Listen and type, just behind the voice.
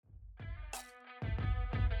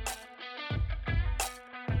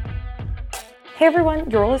Hey everyone,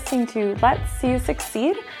 you're listening to Let's See You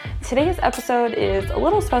Succeed. Today's episode is a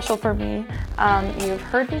little special for me. You've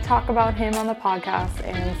heard me talk about him on the podcast,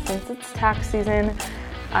 and since it's tax season,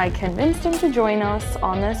 I convinced him to join us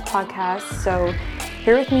on this podcast. So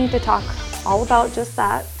here with me to talk all about just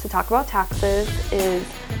that, to talk about taxes, is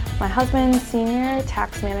my husband, Senior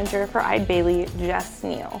Tax Manager for Eide Bailly, Jess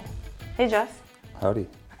Neal. Hey Jess. Howdy.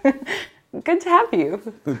 Good to have you.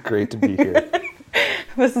 Great to be here.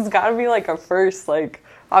 This has got to be like a first,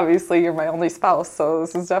 obviously you're my only spouse, so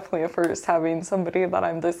this is definitely a first having somebody that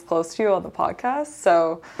I'm this close to on the podcast.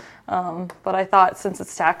 So, but I thought since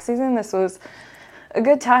it's tax season, this was a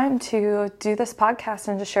good time to do this podcast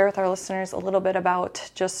and to share with our listeners a little bit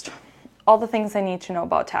about just all the things they need to know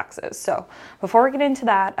about taxes. So before we get into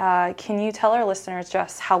that, can you tell our listeners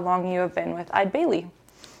just how long you have been with Eide Bailly?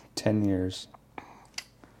 10 years.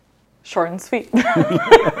 Short and sweet.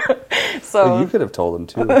 So well, you could have told him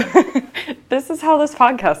too. This is how this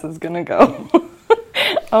podcast is going to go.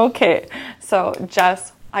 Okay. So,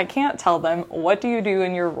 Jess, I can't tell them. What do you do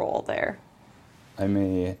in your role there? I'm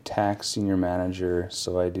a tax senior manager,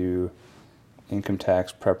 so I do income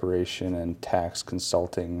tax preparation and tax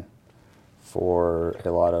consulting for a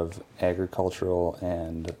lot of agricultural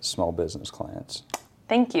and small business clients.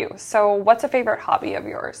 Thank you. So, what's a favorite hobby of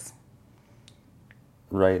yours?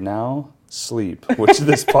 Right now, sleep, which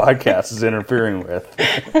this podcast is interfering with.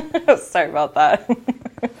 Sorry about that.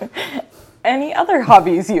 Any other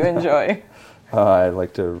hobbies you enjoy? I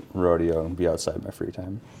like to rodeo and be outside my free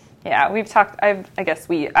time. Yeah, I've talked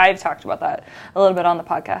about that a little bit on the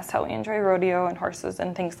podcast, how we enjoy rodeo and horses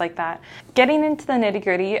and things like that. Getting into the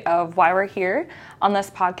nitty-gritty of why we're here on this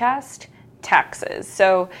podcast, taxes.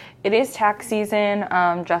 So it is tax season.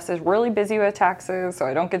 Jess is really busy with taxes, so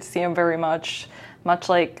I don't get to see him very much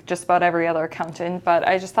like just about every other accountant. But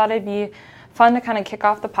I just thought it'd be fun to kind of kick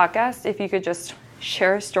off the podcast if you could just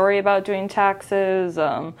share a story about doing taxes,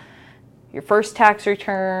 your first tax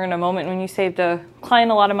return, a moment when you saved a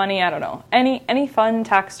client a lot of money. I don't know. Any fun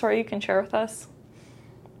tax story you can share with us?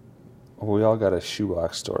 Well, we all got a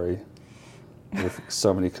shoebox story with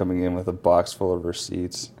somebody coming in with a box full of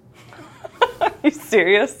receipts. Are you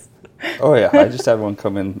serious? Oh yeah, I just had one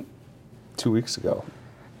come in 2 weeks ago.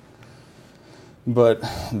 But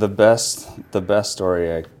the best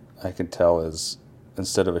story I can tell is,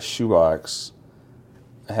 instead of a shoebox,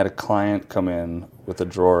 I had a client come in with a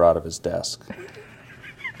drawer out of his desk.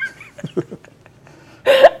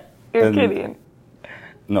 You're kidding.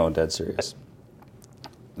 No, dead serious.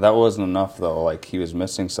 That wasn't enough though, like he was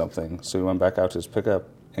missing something, so he went back out to his pickup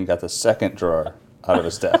and got the second drawer out of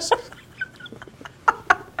his desk.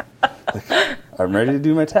 Like, I'm ready to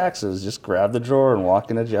do my taxes, just grab the drawer and walk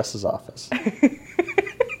into Jess's office.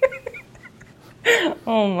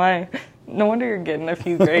 Oh my, no wonder you're getting a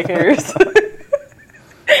few gray hairs.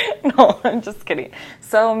 No, I'm just kidding.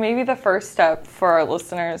 So maybe the first step for our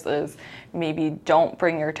listeners is maybe don't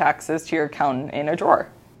bring your taxes to your accountant in a drawer.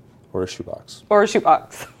 Or a shoebox. Or a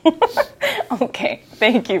shoebox. Okay,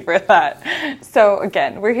 thank you for that. So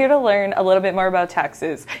again, we're here to learn a little bit more about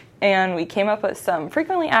taxes, and we came up with some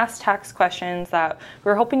frequently asked tax questions that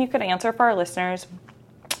we're hoping you could answer for our listeners.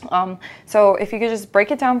 So if you could just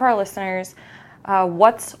break it down for our listeners,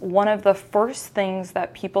 what's one of the first things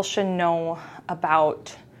that people should know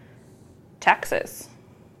about taxes?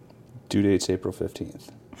 Due date's April 15th.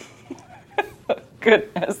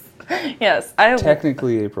 Goodness. Yes.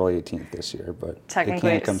 Technically April 18th this year, but it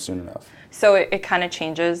can't come soon enough. So it kind of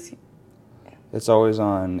changes? It's always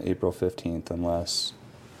on April 15th unless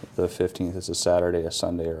the 15th is a Saturday, a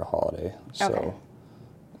Sunday, or a holiday. So okay.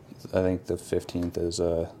 I think the 15th is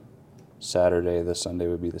a Saturday, the Sunday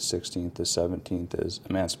would be the 16th, the 17th is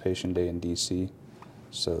Emancipation Day in D.C.,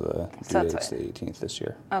 so the due date's the 18th this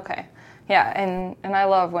year. Okay. Yeah, and I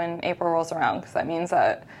love when April rolls around because that means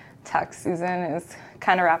that tax season is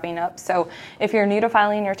kind of wrapping up. So if you're new to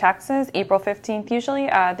filing your taxes, April 15th usually.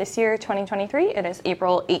 This year, 2023, it is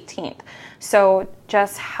April 18th. So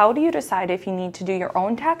Jess, how do you decide if you need to do your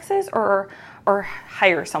own taxes or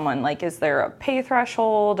hire someone? Like, is there a pay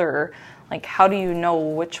threshold, or like how do you know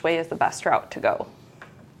which way is the best route to go?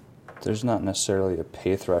 There's not necessarily a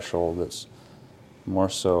pay threshold. It's more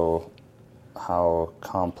so how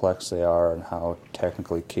complex they are and how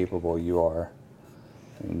technically capable you are.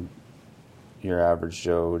 I mean, your average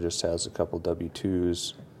Joe just has a couple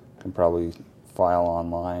W-2s, can probably file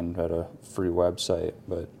online at a free website,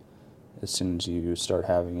 but as soon as you start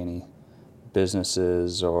having any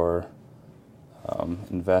businesses or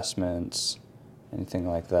investments, anything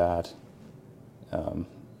like that,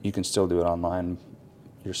 you can still do it online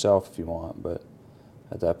yourself if you want, but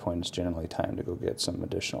at that point it's generally time to go get some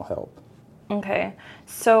additional help. Okay.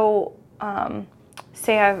 So,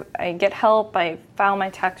 say I get help, I file my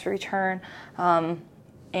tax return,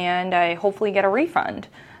 and I hopefully get a refund.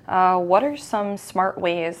 What are some smart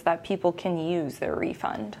ways that people can use their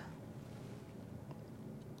refund?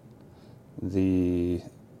 I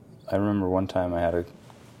remember one time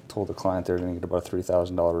told a client they were going to get about a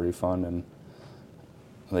 $3,000 refund, and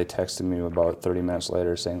they texted me about 30 minutes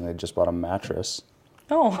later saying they just bought a mattress.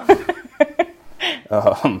 Oh.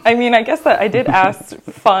 I mean, I guess that I did ask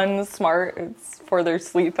fun, smart. It's for their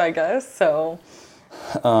sleep, I guess. So.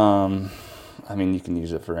 I mean, you can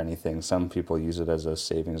use it for anything. Some people use it as a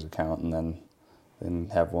savings account and then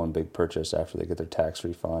have one big purchase after they get their tax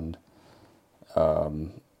refund. A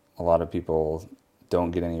lot of people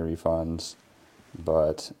don't get any refunds,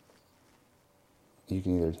 but you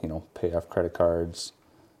can either, pay off credit cards.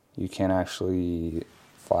 You can actually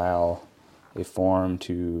file a form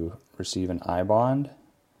to receive an I-bond,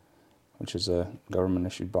 which is a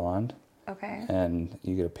government-issued bond. Okay. And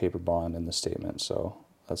you get a paper bond in the statement, so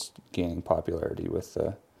that's gaining popularity with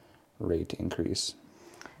the rate increase.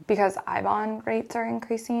 Because I-bond rates are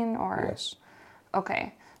increasing, or? Yes.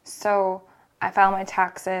 Okay. So I file my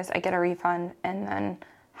taxes, I get a refund, and then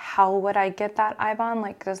how would I get that I-bond?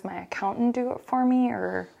 Like, does my accountant do it for me,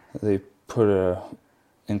 or? They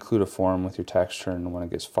include a form with your tax return, and when it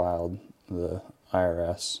gets filed, the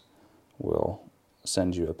IRS will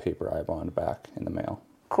send you a paper I-bond back in the mail.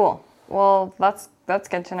 Cool. Well, that's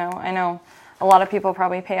good to know. I know a lot of people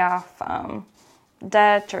probably pay off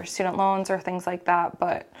debt or student loans or things like that,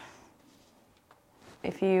 but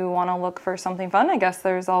if you want to look for something fun, I guess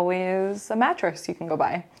there's always a mattress you can go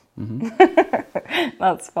buy. Mm-hmm.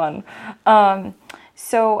 That's fun.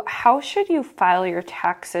 So how should you file your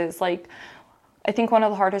taxes? Like, I think one of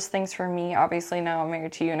the hardest things for me, obviously now I'm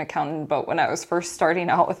married to you, an accountant, but when I was first starting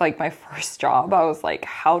out with like my first job, I was like,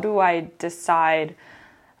 how do I decide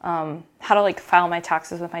how to like file my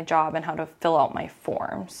taxes with my job and how to fill out my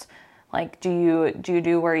forms? Like, do you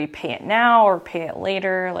do where you pay it now or pay it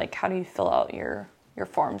later? Like, how do you fill out your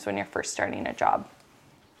forms when you're first starting a job?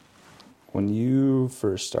 When you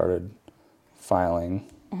first started filing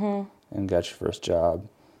and got your first job,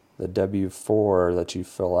 the W-4 that you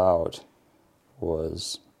fill out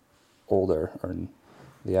was older, or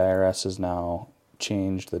the IRS has now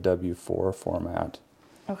changed the W-4 format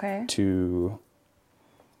to,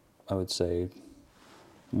 I would say,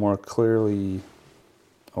 more clearly,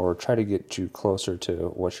 or try to get you closer to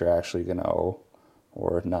what you're actually going to owe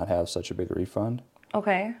or not have such a big refund.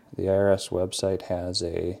 Okay. The IRS website has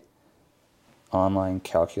a online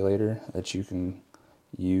calculator that you can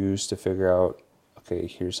use to figure out, okay,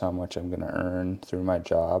 here's how much I'm going to earn through my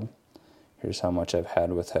job. Here's how much I've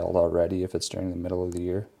had withheld already if it's during the middle of the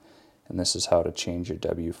year. And this is how to change your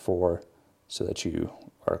W-4 so that you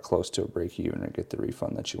are close to a break even or get the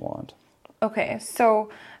refund that you want. Okay, so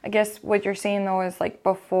I guess what you're saying though is like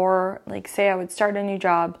before, like say I would start a new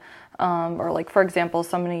job, or like for example,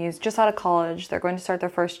 somebody is just out of college, they're going to start their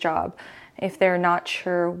first job. If they're not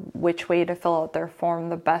sure which way to fill out their form,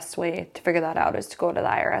 the best way to figure that out is to go to the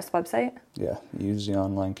IRS website? Yeah, use the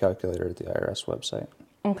online calculator at the IRS website.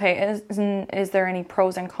 Okay, is there any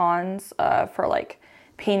pros and cons for like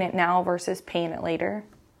paying it now versus paying it later?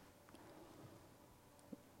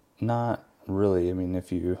 Not really. I mean,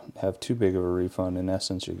 if you have too big of a refund, in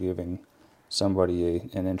essence, you're giving somebody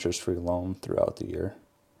an interest-free loan throughout the year.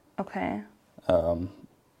 Okay.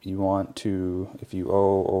 You want to, if you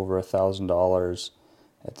owe over $1,000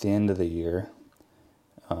 at the end of the year,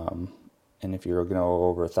 and if you're going to owe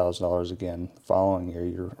over $1,000 again the following year,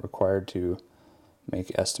 you're required to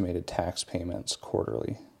make estimated tax payments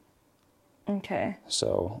quarterly. Okay.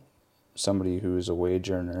 So somebody who is a wage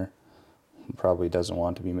earner probably doesn't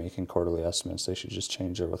want to be making quarterly estimates. They should just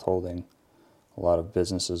change their withholding. A lot of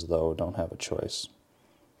businesses, though, don't have a choice.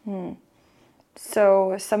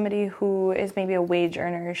 So somebody who is maybe a wage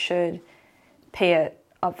earner should pay it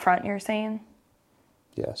up front, you're saying?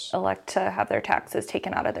 Yes. Elect to have their taxes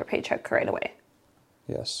taken out of their paycheck right away?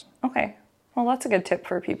 Yes. Okay. Well, that's a good tip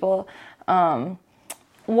for people.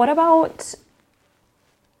 What about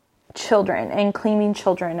children and claiming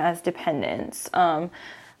children as dependents?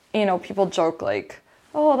 People joke like,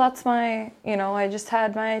 oh, that's my, I just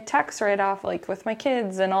had my tax write-off, like with my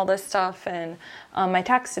kids and all this stuff, and my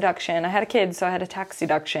tax deduction. I had a kid, so I had a tax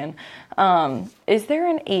deduction. Is there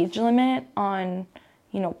an age limit on,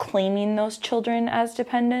 claiming those children as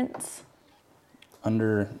dependents?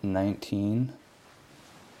 Under 19,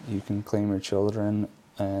 you can claim your children,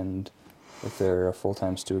 and if they're a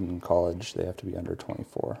full-time student in college, they have to be under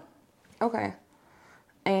 24. Okay.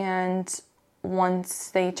 And once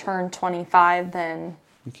they turn 25, then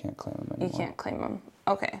You can't claim them You anymore. can't claim them.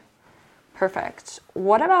 Okay. Perfect.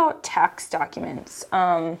 What about tax documents?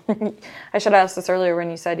 I should have asked this earlier when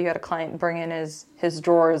you said you had a client bring in his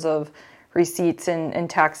drawers of receipts and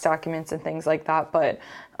tax documents and things like that. But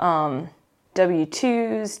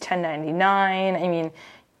W-2s, 1099, I mean,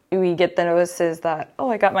 we get the notices that, oh,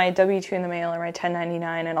 I got my W-2 in the mail or my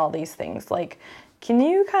 1099 and all these things. Like, can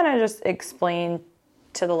you kind of just explain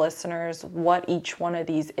to the listeners what each one of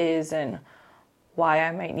these is and why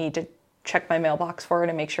I might need to check my mailbox for it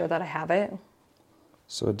and make sure that I have it?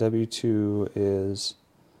 So a W-2 is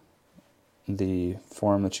the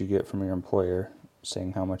form that you get from your employer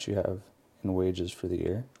saying how much you have in wages for the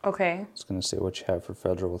year. Okay. It's going to say what you have for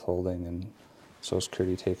federal withholding and Social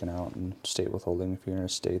Security taken out and state withholding if you're in a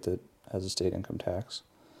state that has a state income tax.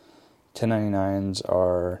 1099s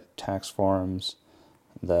are tax forms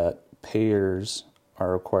that payers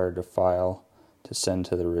are required to file to send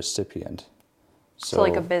to the recipient. So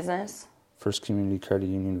like a business? First Community Credit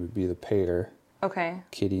Union would be the payer. Okay.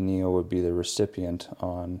 Katie Neal would be the recipient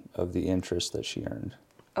of the interest that she earned.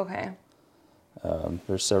 Okay.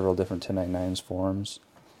 There's several different 1099s forms.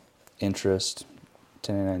 Interest,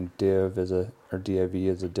 1099 DIV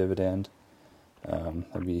is a dividend.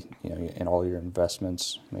 That'd be, in all your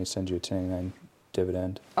investments, may send you a 1099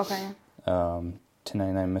 dividend. Okay.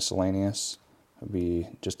 1099 miscellaneous would be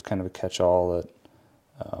just kind of a catch-all that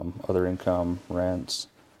other income, rents.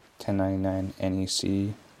 1099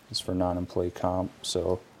 NEC is for non-employee comp,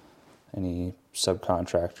 so any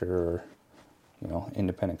subcontractor or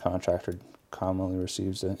independent contractor commonly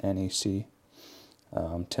receives an NEC.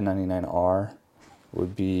 1099R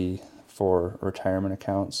would be for retirement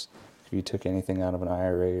accounts. If you took anything out of an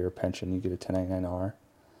IRA or pension, you get a 1099R.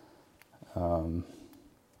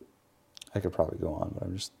 I could probably go on, but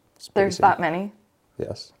I'm just spacing. There's that many?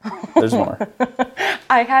 Yes. There's more.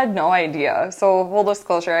 I had no idea. So full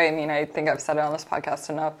disclosure, I think I've said it on this podcast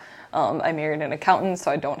enough. I married an accountant, so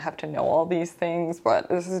I don't have to know all these things. But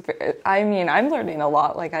I'm learning a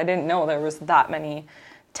lot. Like, I didn't know there was that many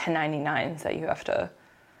 1099s that you have to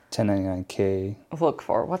 1099K. look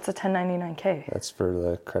for. What's a 1099K? That's for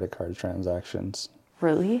the credit card transactions.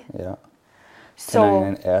 Really? Yeah. So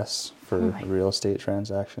 1099S for real estate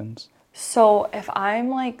transactions. So if I'm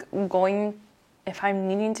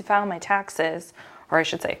needing to file my taxes, or I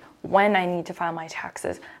should say, when I need to file my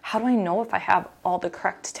taxes, how do I know if I have all the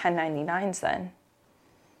correct 1099s then?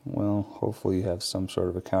 Well, hopefully you have some sort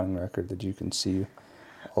of accounting record that you can see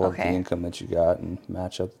all of the income that you got and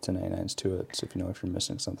match up the 1099s to it, so if you know if you're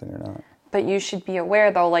missing something or not. But you should be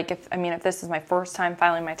aware though, like if this is my first time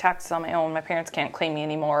filing my taxes on my own, my parents can't claim me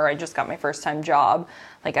anymore, or I just got my first time job,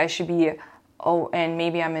 like I should be, and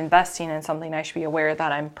maybe I'm investing in something, I should be aware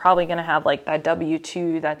that I'm probably going to have like that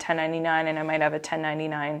W-2, that 1099, and I might have a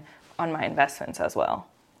 1099 on my investments as well.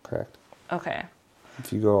 Correct. Okay.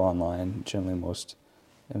 If you go online, generally most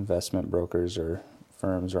investment brokers or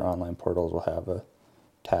firms or online portals will have a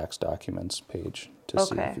tax documents page to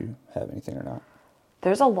see if you have anything or not.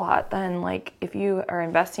 There's a lot then, like if you are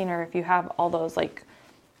investing or if you have all those like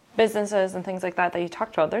businesses and things like that you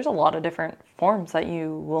talked about, there's a lot of different forms that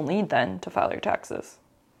you will need then to file your taxes.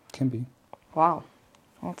 Can be. Wow.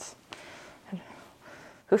 That's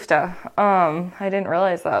hoofda. I didn't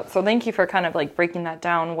realize that. So thank you for kind of like breaking that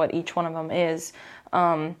down, what each one of them is.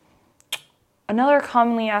 Another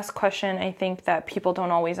commonly asked question I think that people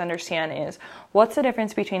don't always understand is, what's the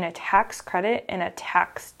difference between a tax credit and a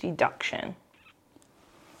tax deduction?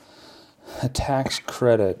 A tax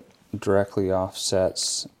credit directly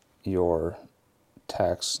offsets your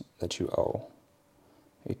tax that you owe.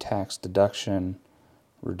 A tax deduction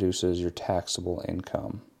reduces your taxable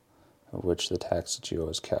income, of which the tax that you owe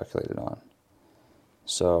is calculated on.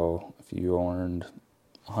 So if you earned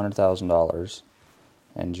 $100,000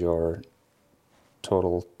 and your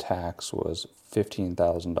total tax was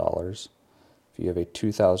 $15,000, if you have a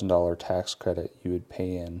 $2,000 tax credit, you would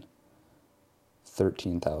pay in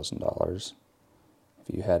 $13,000.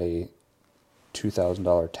 If you had a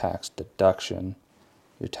 $2,000 tax deduction,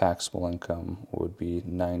 your taxable income would be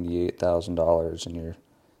 $98,000 and your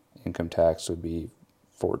income tax would be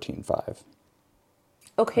 $14,500.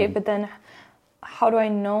 Okay, but then how do I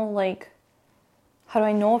know if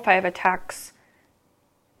I have a tax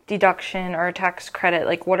deduction or a tax credit?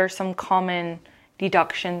 Like, what are some common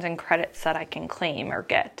deductions and credits that I can claim or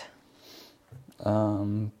get?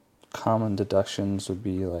 Common deductions would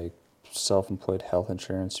be like self-employed health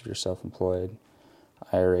insurance if you're self-employed,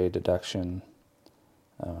 IRA deduction,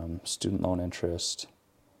 student loan interest.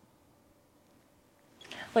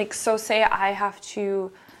 Like, so say I'm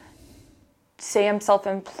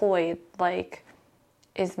self-employed, like,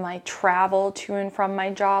 is my travel to and from my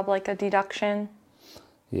job like a deduction?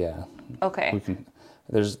 Yeah. Okay.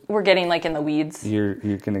 There's We're getting like in the weeds. You're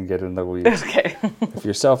gonna get in the weeds. Okay. If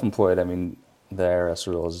you're self-employed, I mean, the IRS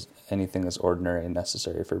rule is anything that's ordinary and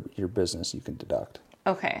necessary for your business you can deduct.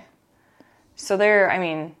 Okay. So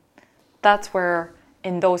that's where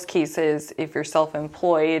in those cases, if you're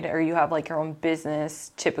self-employed or you have like your own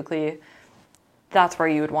business, typically that's where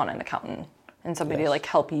you would want an accountant and somebody to like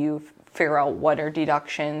help you figure out what are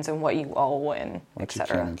deductions and what you owe and What et you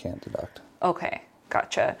cetera. can and can't deduct. Okay,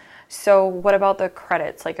 gotcha. So what about the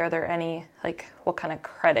credits? Like, are there any, like, what kind of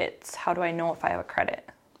credits? How do I know if I have a credit?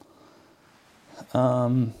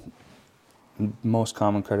 Most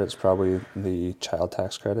common credit's probably the child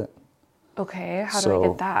tax credit. Okay, how do I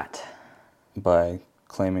get that? By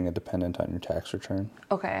claiming a dependent on your tax return.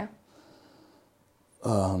 Okay.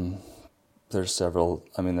 There's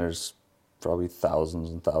there's probably thousands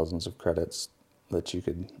and thousands of credits that you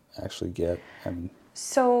could actually get. And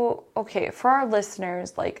So, okay, for our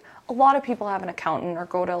listeners, like, a lot of people have an accountant or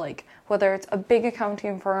go to, like, whether it's a big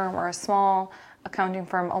accounting firm or a small accounting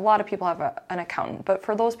firm, a lot of people have an accountant. But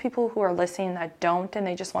for those people who are listening that don't and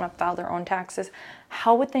they just want to file their own taxes,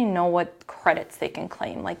 how would they know what credits they can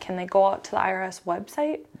claim? Like, can they go out to the IRS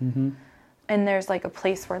website? Mm-hmm. And there's, like, a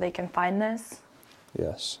place where they can find this?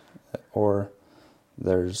 yes. Or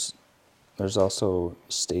there's also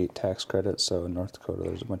state tax credits. So in North Dakota,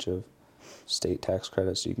 there's a bunch of state tax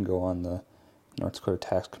credits you can go on the North Dakota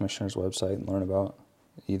Tax Commissioner's website and learn about.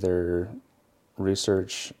 Either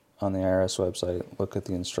research on the IRS website, look at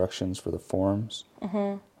the instructions for the forms,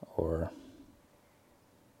 or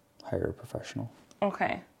hire a professional.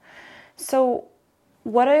 Okay. So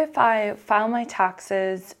what if I file my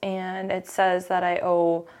taxes and it says that I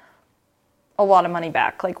owe a lot of money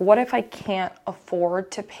back? Like, what if I can't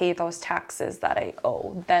afford to pay those taxes that I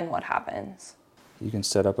owe? Then what happens? You can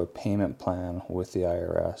set up a payment plan with the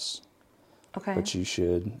IRS, Okay. but you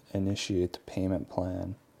should initiate the payment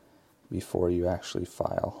plan before you actually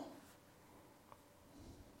file.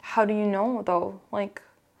 How do you know, though? Like,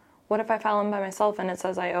 what if I file them by myself and it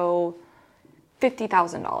says I owe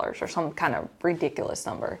 $50,000 or some kind of ridiculous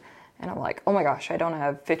number? And I'm like, oh my gosh, I don't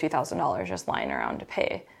have $50,000 just lying around to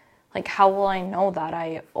pay. Like, how will I know that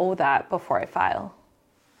I owe that before I file?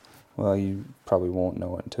 Well, you probably won't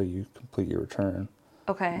know it until you complete your return.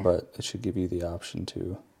 Okay. But it should give you the option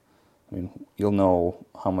to, you'll know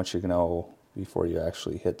how much you're going to owe before you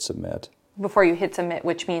actually hit submit. Before you hit submit,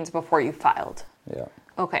 which means before you filed. Yeah.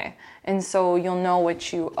 Okay. And so you'll know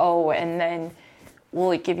what you owe, and then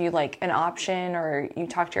will it give you like an option, or you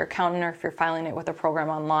talk to your accountant, or if you're filing it with a program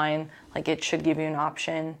online, like it should give you an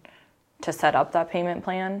option to set up that payment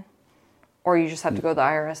plan? Or you just have to go to the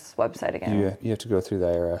IRS website again? You have to go through the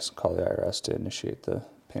IRS and call the IRS to initiate the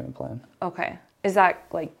payment plan. Okay. Is that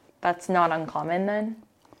like, that's not uncommon then?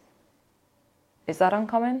 Is that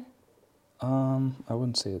uncommon? I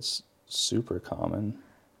wouldn't say it's super common.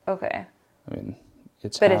 Okay.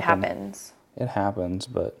 It's But happened. it happens. It happens,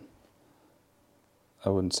 but I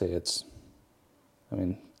wouldn't say it's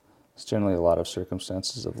generally a lot of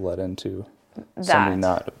circumstances have led into somebody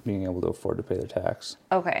not being able to afford to pay their tax.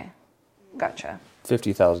 Okay. Gotcha.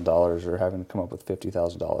 $50,000 or having to come up with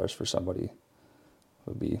 $50,000 for somebody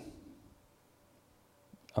would be,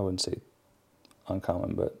 I wouldn't say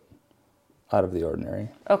uncommon, but out of the ordinary.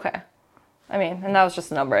 Okay. And that was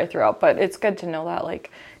just a number I threw out, but it's good to know that,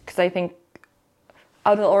 like, because I think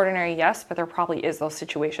out of the ordinary, yes, but there probably is those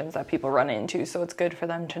situations that people run into. So it's good for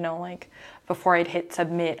them to know, like, before I'd hit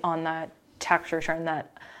submit on that tax return,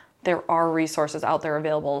 that there are resources out there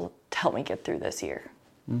available to help me get through this year.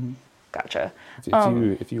 Mm-hmm. Gotcha.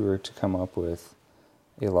 If you were to come up with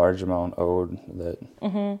a large amount owed that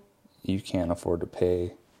you can't afford to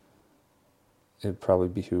pay, it'd probably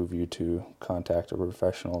behoove you to contact a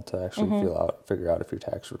professional to actually figure out if your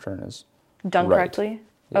tax return is done right. correctly.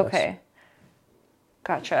 Yes. Okay.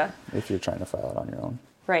 Gotcha. If you're trying to file it on your own.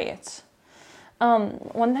 Right.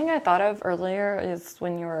 One thing I thought of earlier is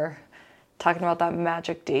when you were talking about that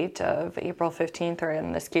magic date of April 15th, or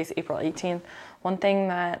in this case, April 18th, one thing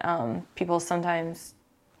that people sometimes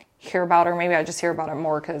hear about, or maybe I just hear about it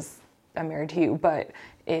more because I'm married to you, but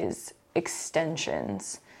is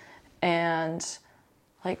extensions. And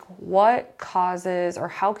like, what causes, or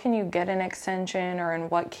how can you get an extension, or in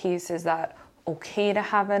what case is that okay to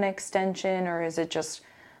have an extension, or is it just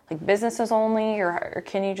like businesses only, or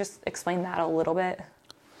can you just explain that a little bit?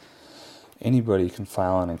 Anybody can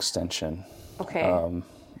file an extension. Okay.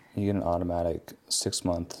 You get an automatic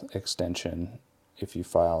 6-month extension if you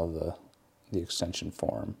file the extension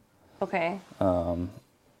form. Okay.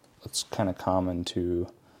 It's kind of common to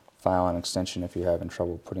file an extension if you're having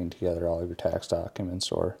trouble putting together all of your tax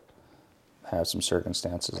documents or have some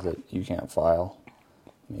circumstances that you can't file.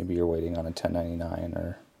 Maybe you're waiting on a 1099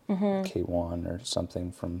 or K-1 or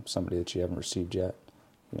something from somebody that you haven't received yet.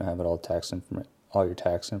 You don't have all your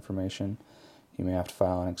tax information. You may have to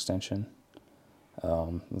file an extension.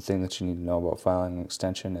 The thing that you need to know about filing an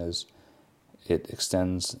extension is it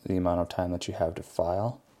extends the amount of time that you have to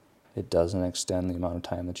file. It doesn't extend the amount of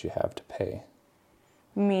time that you have to pay.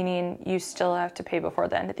 Meaning you still have to pay before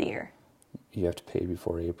the end of the year? You have to pay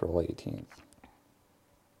before April 18th.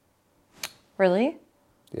 Really?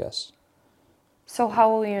 Yes. So how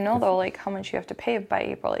will you know, though, like how much you have to pay by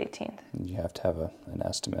April 18th? You have to have an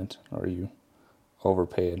estimate, or you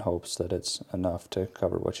overpay in hopes that it's enough to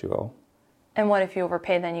cover what you owe. And what if you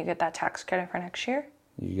overpay, then you get that tax credit for next year?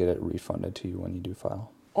 You get it refunded to you when you do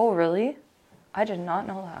file. Oh, really? I did not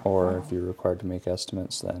know that. Or Wow. if you're required to make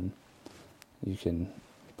estimates, then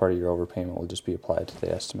part of your overpayment will just be applied to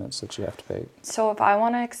the estimates that you have to pay. So if I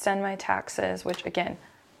want to extend my taxes, which again,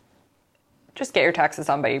 just get your taxes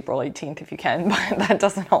on by April 18th if you can, but that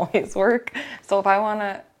doesn't always work. So if I want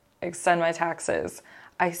to extend my taxes,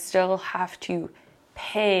 I still have to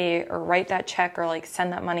pay or write that check or like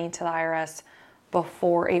send that money to the IRS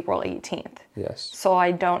before April 18th. Yes. So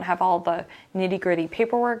I don't have all the nitty-gritty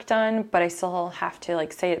paperwork done, but I still have to,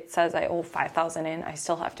 like, say it says I owe $5,000 in, I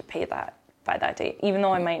still have to pay that by that date, even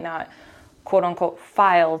though I might not, quote unquote,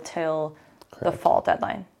 file till the fall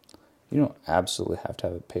deadline. You don't absolutely have to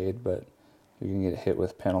have it paid, but you can get hit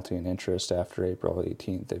with penalty and interest after April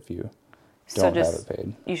 18th if you don't have it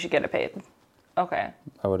paid. You should get it paid. Okay.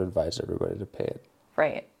 I would advise everybody to pay it.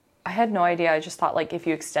 Right. I had no idea. I just thought, like, if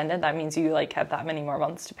you extend it, that means you, like, have that many more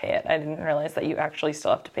months to pay it. I didn't realize that you actually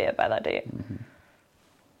still have to pay it by that date. Mm-hmm.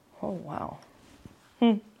 Oh, wow.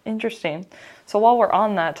 Interesting. So while we're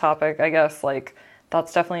on that topic, I guess, like,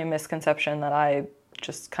 that's definitely a misconception that I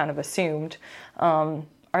just kind of assumed. Are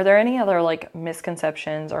there any other, like,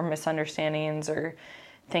 misconceptions or misunderstandings or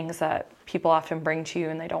things that people often bring to you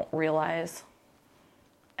and they don't realize?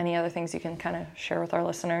 Any other things you can kind of share with our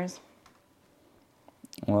listeners?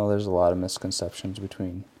 Well, there's a lot of misconceptions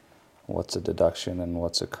between what's a deduction and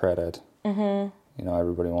what's a credit. Mm-hmm. You know,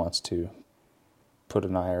 everybody wants to put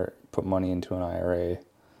money into an IRA.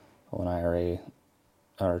 Well, an IRA,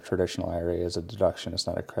 or a traditional IRA, is a deduction. It's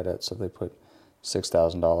not a credit. So if they put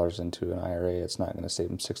 $6,000 into an IRA, it's not going to save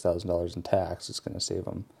them $6,000 in tax. It's going to save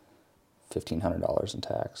them $1,500 in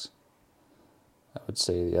tax. I would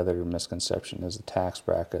say the other misconception is the tax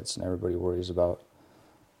brackets, and everybody worries about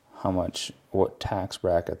what tax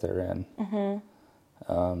bracket they're in.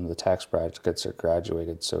 Mm-hmm. The tax brackets are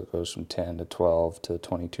graduated, so it goes from 10 to 12 to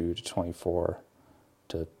 22 to 24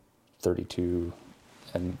 to 32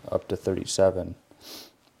 and up to 37.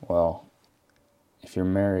 Well, if you're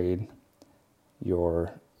married,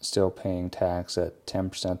 you're still paying tax at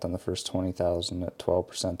 10% on the first $20,000, at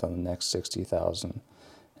 12% on the next $60,000,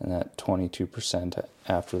 and at 22%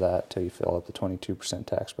 after that till you fill up the 22%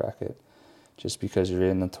 tax bracket. Just because you're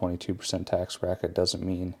in the 22% tax bracket doesn't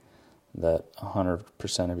mean that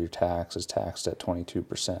 100% of your tax is taxed at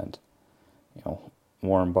 22%. You know,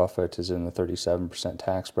 Warren Buffett is in the 37%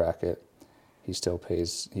 tax bracket. He still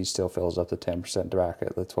fills up the 10%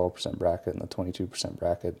 bracket, the 12% bracket, and the 22%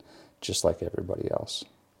 bracket, just like everybody else.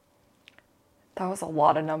 That was a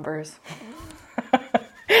lot of numbers.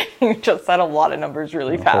 You just said a lot of numbers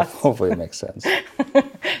really fast. Hopefully it makes sense.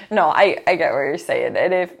 No, I get what you're saying.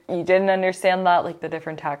 And if you didn't understand that, like the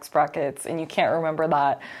different tax brackets, and you can't remember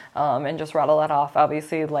that, and just rattle that off,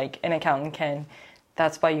 obviously, like an accountant can.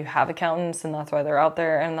 That's why you have accountants, and that's why they're out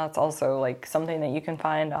there. And that's also like something that you can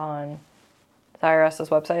find on the IRS's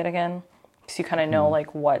website again. So you kind of know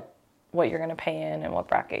like what you're going to pay in and what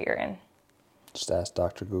bracket you're in. Just ask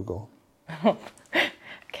Dr. Google.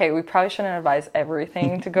 Okay, we probably shouldn't advise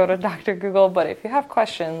everything to go to Dr. Google, but if you have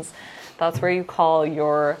questions, that's where you call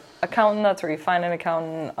your accountant, that's where you find an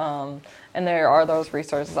accountant, and there are those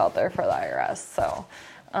resources out there for the IRS. So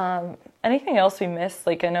anything else we missed?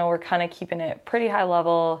 Like, I know we're kind of keeping it pretty high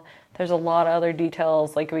level. There's a lot of other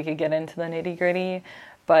details, like we could get into the nitty gritty,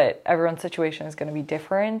 but everyone's situation is going to be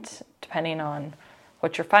different depending on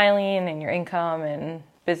what you're filing and your income and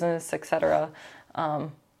business, etc.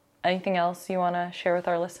 Anything else you want to share with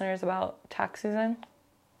our listeners about tax season?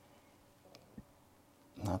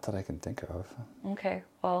 Not that I can think of. Okay,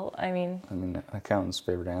 well, I mean, an accountant's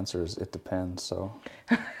favorite answer is it depends, so.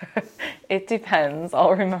 It depends.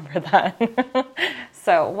 I'll remember that.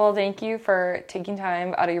 So, well, thank you for taking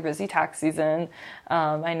time out of your busy tax season.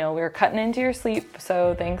 I know we were cutting into your sleep,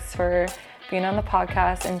 so thanks for being on the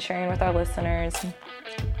podcast and sharing with our listeners.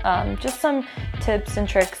 just some tips and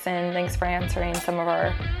tricks, and thanks for answering some of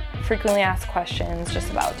our frequently asked questions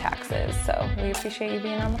just about taxes. So we appreciate you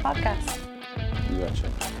being on the podcast. You betcha.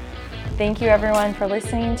 Thank you everyone for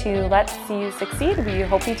listening to Let's See You Succeed. We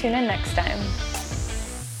hope you tune in next time.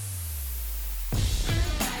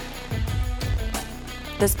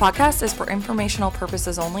 This podcast is for informational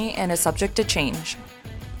purposes only and is subject to change.